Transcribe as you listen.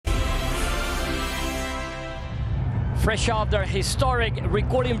fresh off their historic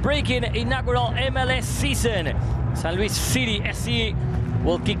recording-breaking inaugural MLS season. San Luis City SC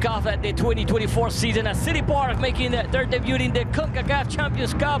will kick off at the 2024 season at CityPark, making their debut in the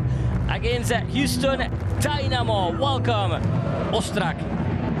ConcaChampions Cup against Houston Dynamo. Welcome, Ostrak.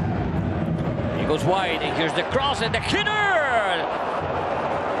 He goes wide, and here's the cross and the header!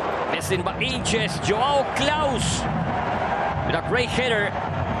 Missing by inches, Joao Klauss with a great header.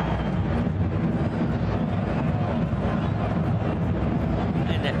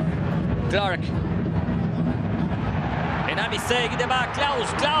 Clark. And a mistake in the back.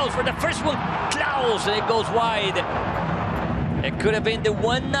 Klauss for the first one. Klauss, and it goes wide. It could have been the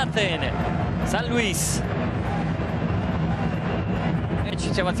 1-0. San Luis.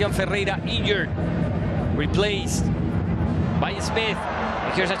 Sebastián Ferreira injured. Replaced by Smith.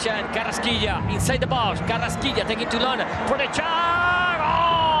 And here's a chance. Carrasquilla inside the box. Carrasquilla taking too long for the chance.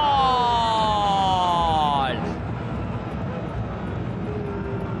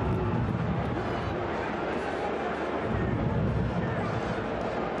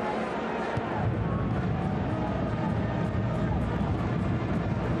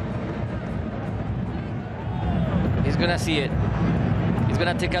 He's gonna see it. He's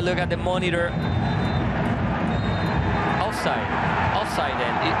gonna take a look at the monitor. Offside,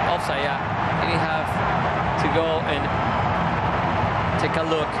 yeah. And he have to go and take a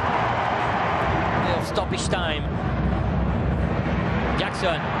look. Stoppage time.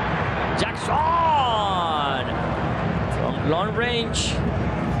 Jackson from long range.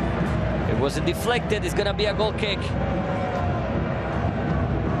 It wasn't deflected. It's gonna be a goal kick.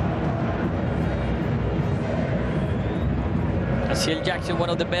 Hosei Jackson, one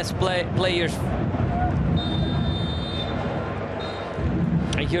of the best players.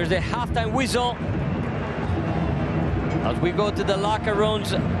 And here's the halftime whistle as we go to the locker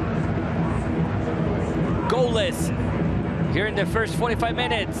rooms. Goalless here in the first 45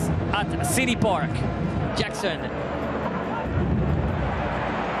 minutes at CityPark. Jackson.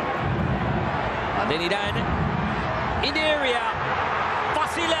 And then Iran in the area.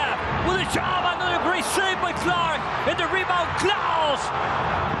 Vasilev with a job, another great save by Clark, and the rebound, Klauss!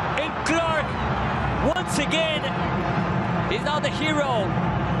 And Clark, once again, is now the hero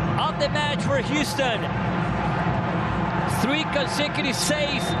of the match for Houston. 3 consecutive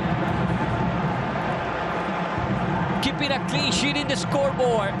saves, keeping a clean sheet in the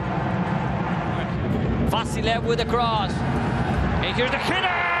scoreboard. Vasilev with the cross, and here's the header!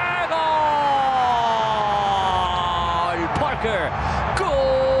 Goal! Parker! Goal!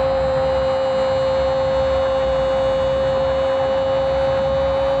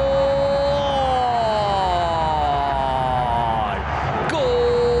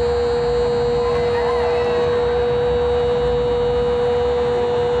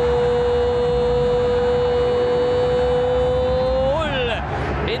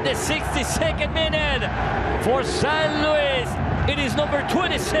 In the 62nd minute for San Luis, it is number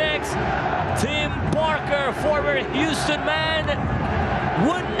 26, Tim Parker, former Houston man.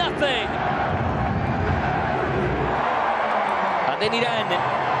 1-0. And then Iran.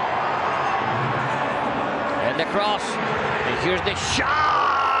 And the cross. And here's the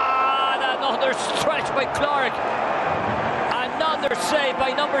shot. Another stretch by Clark. Another save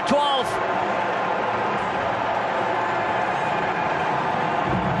by number 12.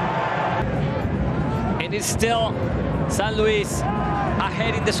 And it's still San Luis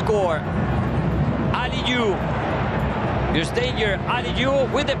ahead in the score. Aliyu. Here's danger. Aliyu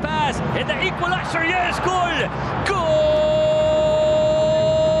with the pass, and the equalizer. Yes, goal! Goal!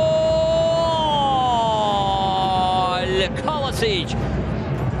 Kovacic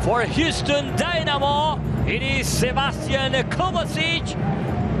for Houston Dynamo. It is Sebastian Kovacic.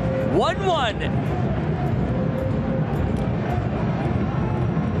 1-1.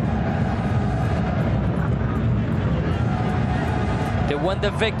 They won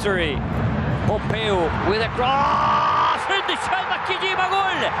the victory. Pompeo with a cross. And the shot by Kijima,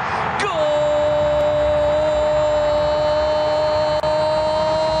 goal! Goal!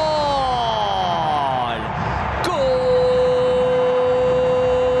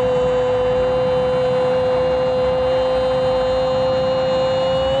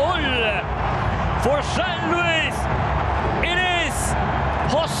 For San Luis, it is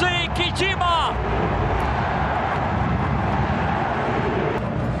Hosei Kijima.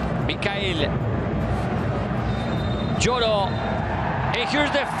 Mikhail Joro, and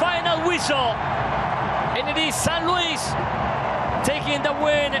here's the final whistle, and it is San Luis taking the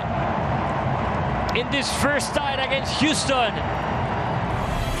win in this first tie against Houston.